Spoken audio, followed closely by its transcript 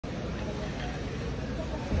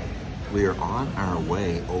We are on our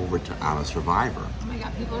way over to I'm a Survivor. Oh my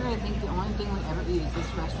God, people are gonna think the only thing we ever eat is this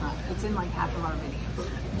restaurant. It's in like half of our videos.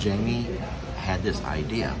 Jami had this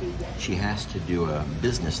idea. She has to do a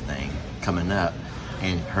business thing coming up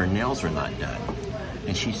and her nails are not done.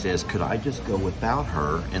 And she says, could I just go without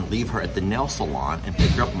her and leave her at the nail salon and pick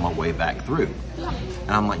her up on my way back through? Yeah.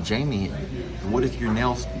 And I'm like, Jami, what if your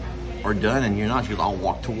nails are done and you're not? She goes, I'll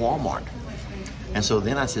walk to Walmart. And so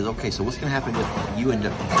then I said, okay, so what's gonna happen if you end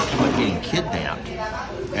up getting kidnapped?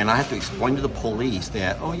 And I have to explain to the police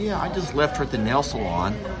that, oh yeah, I just left her at the nail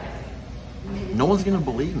salon. No one's gonna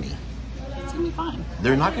believe me. It's gonna be fine.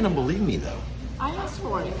 They're not gonna believe me though. I asked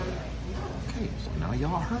for it. Okay, so now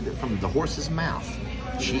y'all heard it from the horse's mouth.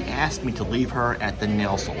 She asked me to leave her at the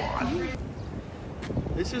nail salon.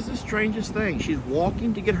 This is the strangest thing. She's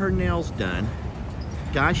walking to get her nails done.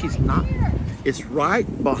 Guys, she's not. It's right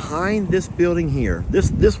behind this building here.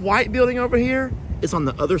 This white building over here is on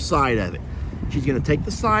the other side of it. She's gonna take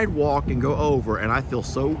the sidewalk and go over, and I feel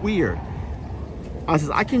so weird. I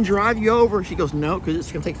says, I can drive you over. She goes, no, because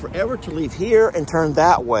it's gonna take forever to leave here and turn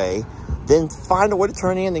that way, then find a way to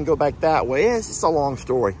turn in, then go back that way. It's just a long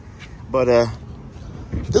story. But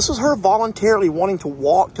this was her voluntarily wanting to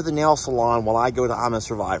walk to the nail salon while I go to I'm a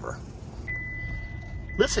Survivor.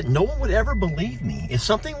 Listen, no one would ever believe me. If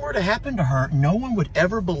something were to happen to her, no one would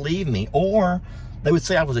ever believe me, or they would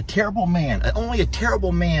say I was a terrible man. Only a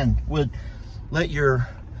terrible man would let your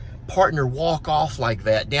partner walk off like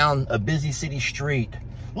that down a busy city street.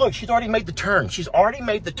 Look, she's already made the turn. She's already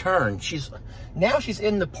made the turn. Now she's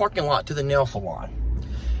in the parking lot to the nail salon.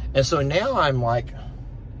 And so now I'm like,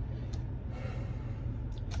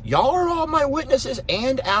 y'all are all my witnesses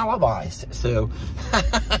and alibis. So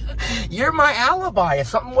you're my alibi. If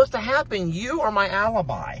something was to happen, you are my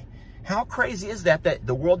alibi. How crazy is that, that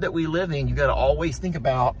the world that we live in, you got to always think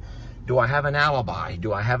about, do I have an alibi?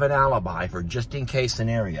 Do I have an alibi for just in case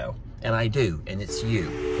scenario? And I do, and it's you.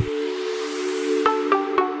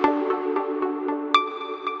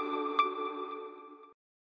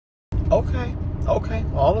 Okay,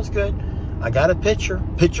 all is good. I got a picture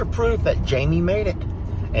proof that Jami made it.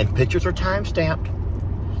 And pictures are time-stamped.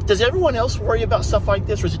 Does everyone else worry about stuff like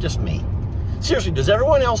this, or is it just me? Seriously, does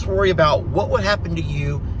everyone else worry about what would happen to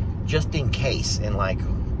you just in case? And like,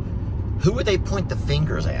 who would they point the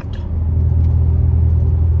fingers at?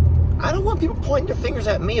 I don't want people pointing their fingers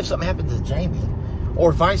at me if something happened to Jami,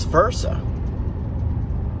 or vice versa.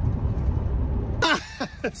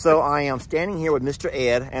 So I am standing here with Mr.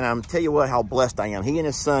 Ed, and I'm tell you what, how blessed I am. He and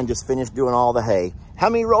his son just finished doing all the hay. How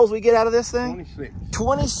many rolls we get out of this thing? 26.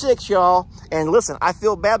 26, y'all. And listen, I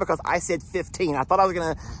feel bad because I said 15. I thought I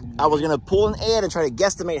was gonna pull an Ed and try to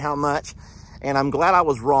guesstimate how much, and I'm glad I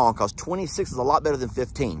was wrong, because 26 is a lot better than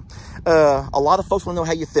 15. A lot of folks want to know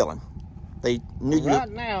how you're feeling. They knew you. Right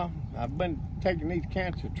now, I've been taking these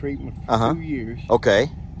cancer treatments for 2 years.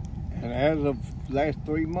 Okay. And as of the last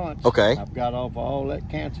 3 months, okay, I've got off all that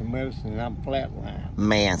cancer medicine and I'm flatline.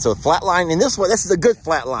 Man, so flatline, and this is a good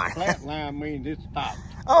flatline. Flatline means it stopped.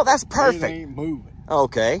 Oh, that's perfect. It ain't moving.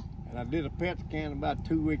 Okay. And I did a PET scan about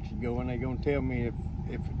 2 weeks ago, and they're gonna tell me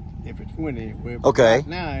if it's went anywhere. But okay. Right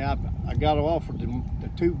now, I got offered the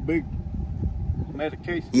 2 big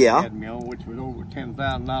medications they had me on, which was over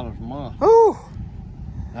 $10,000 a month. Ooh.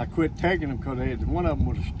 I quit taking them because one of them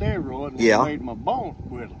was a steroid, and I made my bones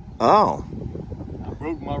brittle. Oh. I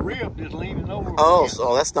broke my rib just leaning over. Oh,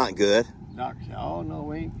 so that's not good. Doc said, "Oh no,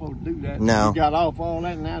 we ain't supposed to do that." No. We got off all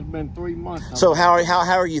that, and now it's been 3 months. So how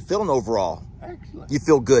are you feeling overall? Excellent. You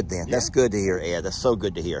feel good then? Yeah. That's good to hear, Ed. That's so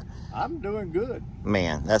good to hear. I'm doing good.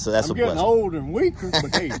 Man, that's a I'm blessing. getting old and weaker,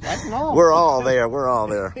 but hey, that's normal. We're all there. We're all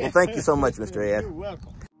there. Well, thank you so much, Mr. Ed. You're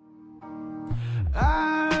welcome.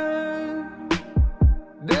 I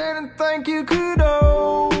didn't think you could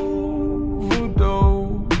overdose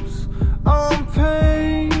on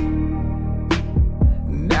pain.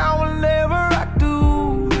 Now whenever I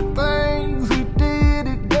do the things we did,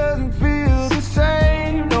 it doesn't feel the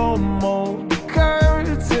same no more. The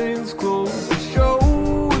curtains closed, the show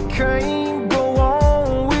can't go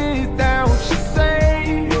on without you.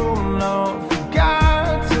 Say you're not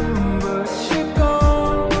forgotten, but you're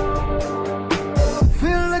gone.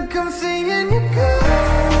 Feel like I'm seeing you go.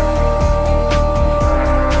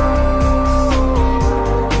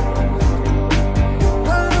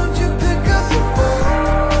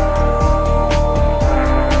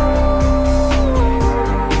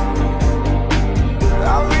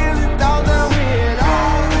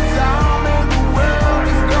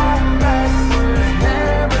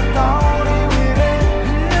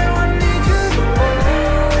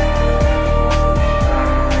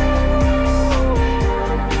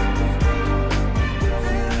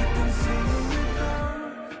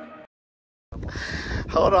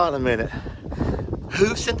 Hold on a minute.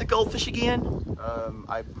 Who sent the goldfish again?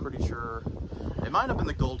 I'm pretty sure it might have been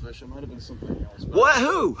the goldfish. It might have been something else. What?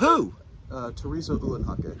 Who? Teresa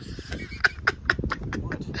Ulenhake.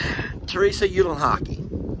 What? Teresa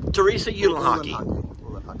Ulenhake. Teresa Ulenhake.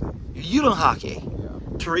 Ulenhake. Ulenhake.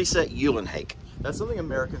 Yeah. Teresa Ulenhake. That's something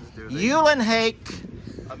Americans do. Ulenhake.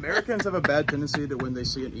 Americans have a bad tendency that when they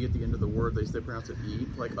see an E at the end of the word, they pronounce it E,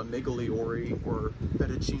 like amigliori or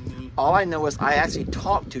fettuccine. All I know is I actually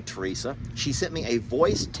talked to Teresa. She sent me a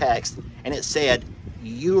voice text, and it said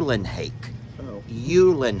Ulenhake. Oh.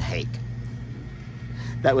 Ulenhake.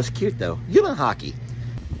 That was cute, though. Ulenhake.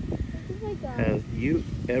 Have you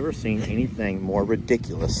ever seen anything more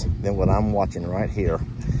ridiculous than what I'm watching right here?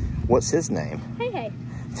 What's his name? Hey, hey.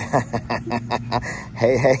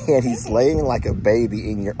 Hey, and he's laying like a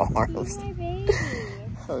baby in your arms. My baby.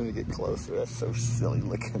 Let me get closer. That's so silly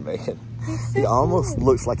looking, man. So He almost cute.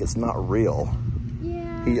 looks like it's not real.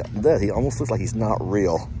 Yeah. He does. He almost looks like he's not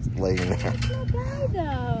real laying there. It's not bad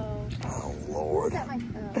though. Oh, Lord. Is that my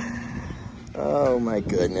phone? Oh, my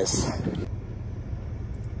goodness.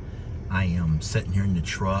 I am sitting here in the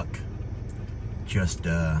truck, just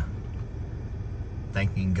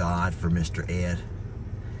thanking God for Mr. Ed.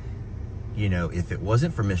 You know, if it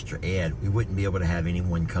wasn't for Mr. Ed, we wouldn't be able to have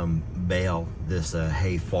anyone come bale this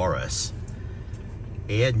hay for us.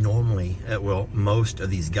 Ed normally, well, most of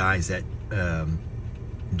these guys that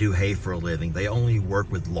do hay for a living, they only work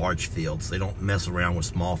with large fields. They don't mess around with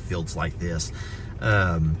small fields like this.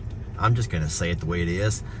 I'm just going to say it the way it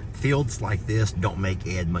is. Fields like this don't make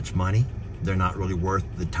Ed much money. They're not really worth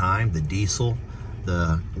the time, the diesel,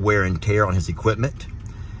 the wear and tear on his equipment.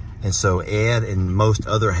 And so Ed and most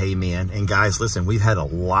other haymen, and guys, listen, we've had a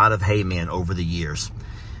lot of haymen over the years,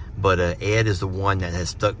 but Ed is the one that has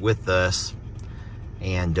stuck with us,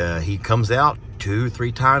 and he comes out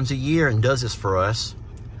 2-3 times a year and does this for us,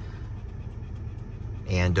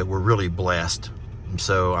 and we're really blessed. And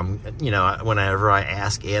so whenever I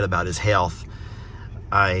ask Ed about his health,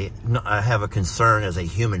 I have a concern as a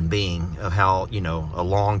human being of how, a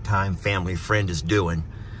longtime family friend is doing.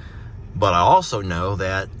 But I also know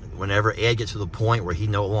that whenever Ed gets to the point where he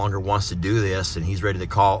no longer wants to do this and he's ready to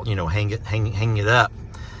call, hang it up,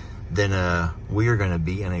 then we are going to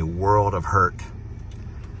be in a world of hurt,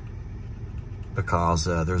 because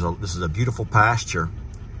this is a beautiful pasture,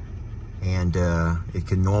 and it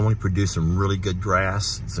can normally produce some really good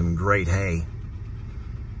grass, some great hay,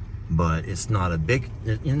 but it's not a big,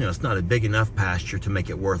 it's not a big enough pasture to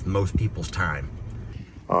make it worth most people's time.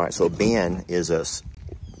 All right, so Ben is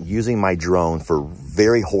using my drone for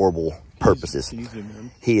very horrible purposes. Can you zoom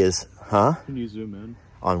in? He is, huh? Can you zoom in?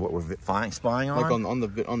 On what we're spying on? Like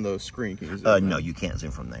on the screen, can you zoom in? No, you can't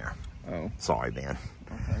zoom from there. Oh. Sorry, Ben.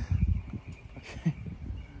 Okay.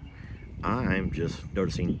 I'm just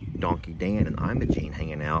noticing Donkey Dan and Imogene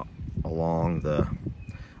hanging out along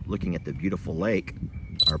looking at the beautiful lake,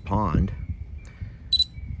 our pond.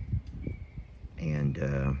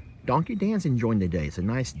 And Donkey Dan's enjoying the day. It's a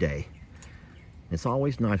nice day. It's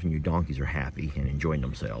always nice when your donkeys are happy and enjoying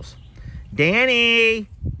themselves. Danny!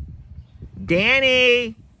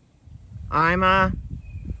 Danny! Tell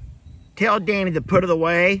Danny to put it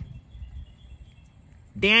away.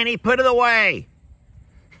 Danny, put it away!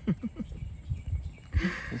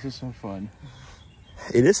 This is so fun.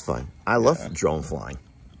 It is fun. I love drone flying.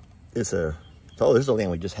 This is the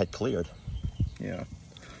land we just had cleared. Yeah.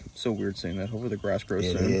 So weird seeing that. Hopefully the grass grows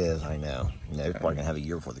soon. It is, I know. They're probably gonna have a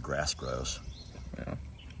year before the grass grows. Yeah.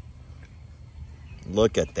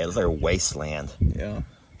 Look at that. It's like a wasteland. Yeah.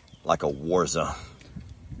 Like a war zone.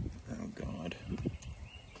 Oh God.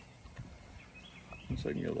 Looks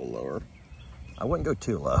like you get a little lower. I wouldn't go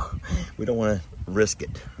too low. We don't want to risk it.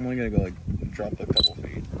 I'm only gonna go drop a couple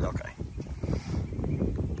feet. Okay.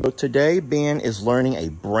 So today Ben is learning a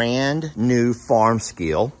brand new farm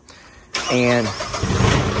skill. And,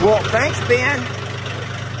 well, thanks Ben.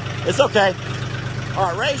 It's okay. All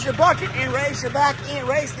right, raise your bucket and raise your back and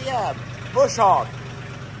raise the bush hog.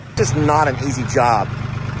 Just not an easy job.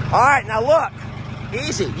 All right, now look,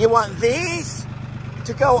 easy. You want these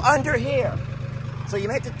to go under here. So you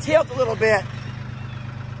make the tilt a little bit.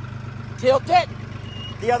 Tilt it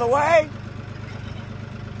the other way.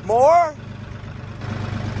 More.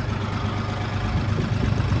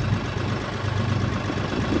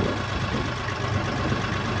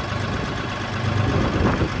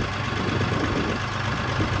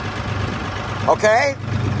 Okay.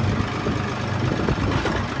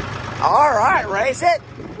 All right, raise it.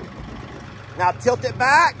 Now tilt it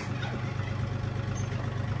back.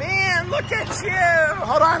 Man, look at you.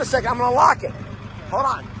 Hold on a second, I'm gonna lock it. Hold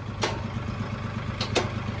on.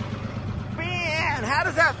 Man, Ben, how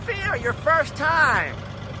does that feel, your first time?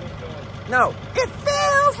 No, it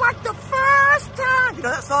feels like the first time. You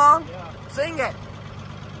know that song? Yeah. Sing it.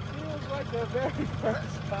 Feels like the very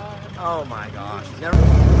first time. Oh my gosh.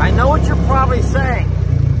 I know what you're probably saying,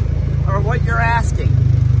 or what you're asking.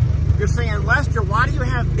 You're saying, Lester, why do you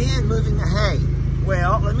have Ben moving the hay?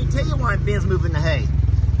 Well, let me tell you why Ben's moving the hay.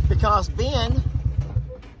 Because Ben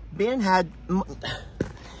had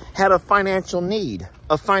a financial need.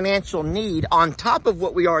 A financial need on top of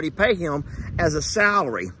what we already pay him as a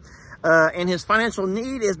salary. And his financial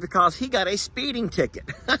need is because he got a speeding ticket.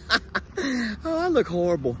 Oh, I look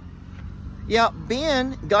horrible. Yeah,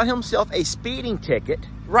 Ben got himself a speeding ticket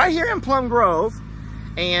right here in Plum Grove.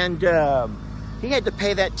 And he had to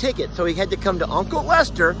pay that ticket. So he had to come to Uncle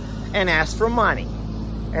Lester and ask for money.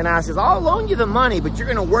 And I says, I'll loan you the money, but you're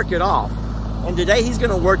going to work it off. And today he's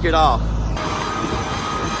going to work it off.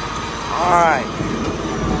 All right.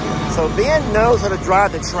 So Ben knows how to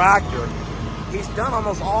drive the tractor. He's done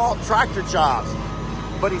almost all tractor jobs,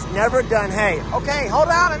 but he's never done hay. Okay, hold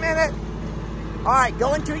on a minute. All right,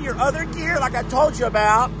 go into your other gear like I told you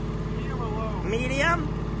about. Medium or low? Medium.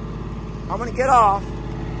 I'm gonna get off.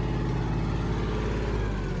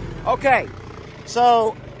 Okay,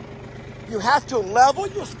 so you have to level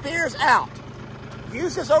your spears out.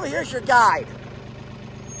 Use this over here as your guide.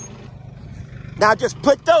 Now just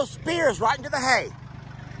put those spears right into the hay,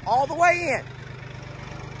 all the way in.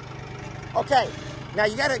 Okay, now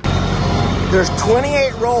you gotta, there's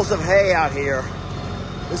 28 rolls of hay out here.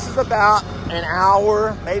 This is about an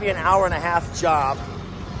hour, maybe an hour and a half job.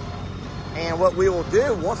 And what we will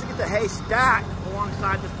do, once we get the hay stacked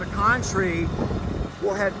alongside this pecan tree,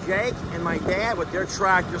 we'll have Jake and my dad with their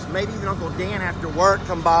tractors, maybe even Uncle Dan after work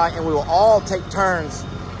come by, and we will all take turns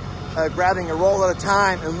grabbing a roll at a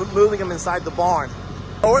time and moving them inside the barn.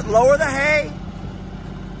 Lower the hay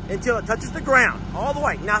until it touches the ground, all the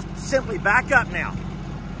way. Now, simply back up now.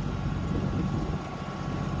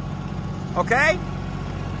 Okay?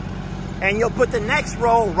 And you'll put the next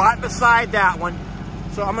roll right beside that one.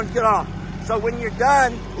 So I'm gonna get off. So when you're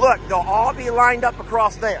done, look, they'll all be lined up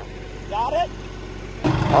across there. Got it?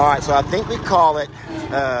 All right, so I think we call it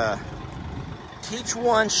teach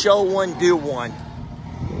one, show one, do one.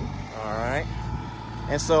 All right.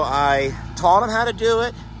 And so I taught him how to do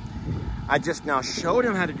it. I just now showed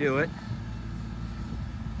him how to do it.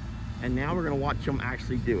 And now we're gonna watch him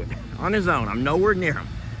actually do it on his own. I'm nowhere near him.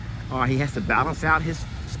 All right, he has to balance out his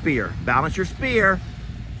spear. Balance your spear.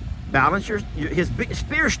 Balance his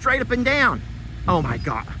spear straight up and down. Oh my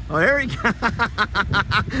God. Oh, there he goes.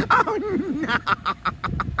 Oh no.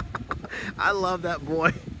 I love that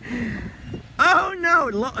boy. Oh no.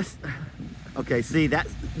 Okay, see,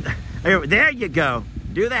 that's, there you go.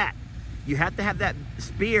 Do that. You have to have that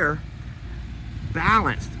spear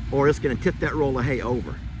balanced or it's gonna tip that roll of hay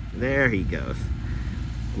over. There he goes.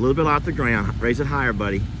 A little bit off the ground. Raise it higher,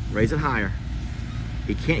 buddy. Raise it higher.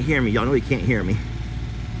 He can't hear me. Y'all know he can't hear me.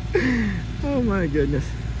 Oh my goodness.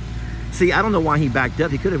 See, I don't know why he backed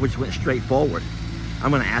up. He could have just went straight forward.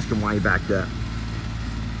 I'm gonna ask him why he backed up.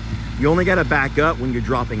 You only gotta back up when you're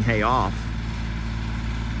dropping hay off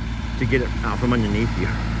to get it out from underneath you.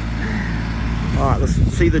 All right, let's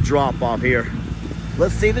see the drop off here.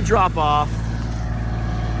 Let's see the drop off.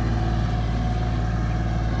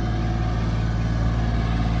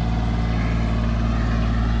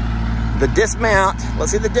 The dismount,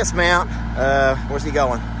 let's see the dismount. Where's he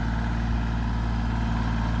going?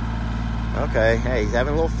 Okay, hey, he's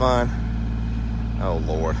having a little fun. Oh,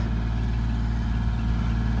 Lord.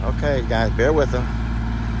 Okay, guys, bear with him.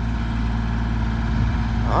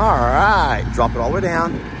 All right, drop it all the way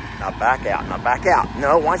down. Now back out, now back out.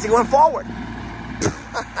 No, why is he going forward?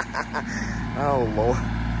 Oh, Lord.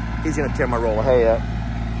 He's gonna tear my roll of hay up.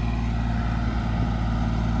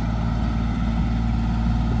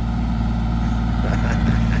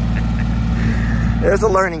 There's a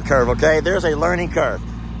learning curve, okay? There's a learning curve.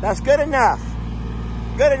 That's good enough.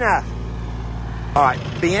 Good enough. All right,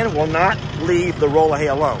 Ben will not leave the roll of hay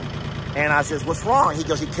alone. And I says, what's wrong? He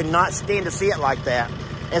goes, he cannot stand to see it like that.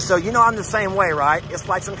 And so, you know, I'm the same way, right? It's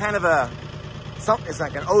like some kind of it's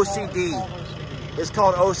like an OCD. It's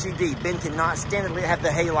called OCD. Ben cannot stand to have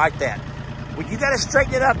the hay like that. Well, you got to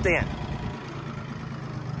straighten it up then.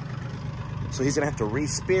 So he's going to have to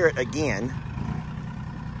re-spear it again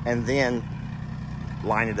and then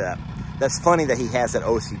line it up. That's funny that he has that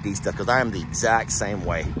OCD stuff because I am the exact same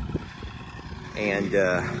way. And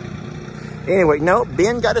anyway, no,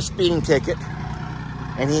 Ben got a speeding ticket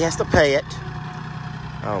and he has to pay it.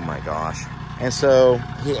 Oh my gosh. And so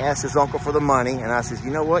he asked his uncle for the money and I says,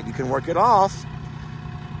 you know what? You can work it off.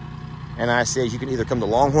 And I said, you can either come to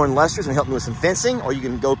Longhorn Lester's and help me with some fencing, or you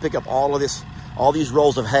can go pick up all these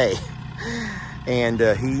rolls of hay. And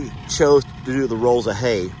he chose to do the rolls of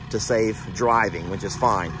hay to save driving, which is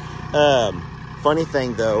fine. Funny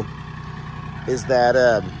thing though, is that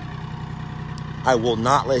I will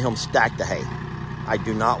not let him stack the hay.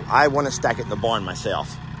 I want to stack it in the barn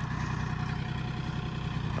myself.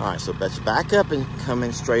 All right, so let's back up and come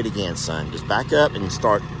in straight again, son. Just back up and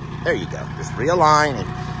start. There you go. Just realign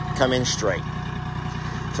and come in straight.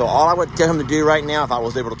 So all I would tell him to do right now, if I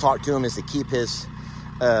was able to talk to him, is to keep his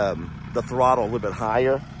the throttle a little bit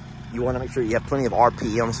higher. You want to make sure you have plenty of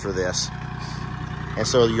RPMs for this. And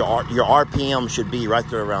so your RPM should be right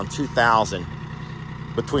there around 2,000,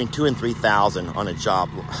 between 2,000 and 3,000 on a job.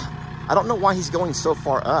 I don't know why he's going so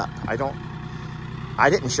far up. I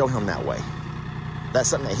didn't show him that way. That's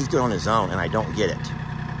something that he's doing on his own, and I don't get it.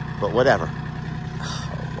 But whatever.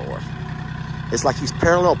 Oh, Lord. It's like he's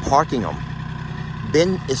parallel parking them.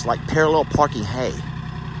 Ben is like parallel parking hay.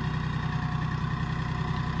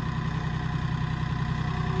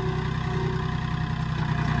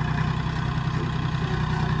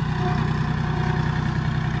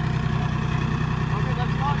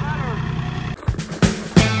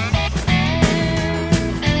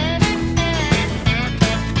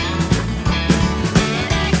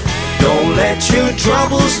 Don't let your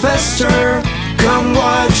troubles fester. Come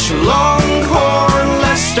watch Longhorn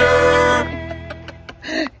Lester.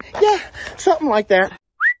 Yeah, something like that.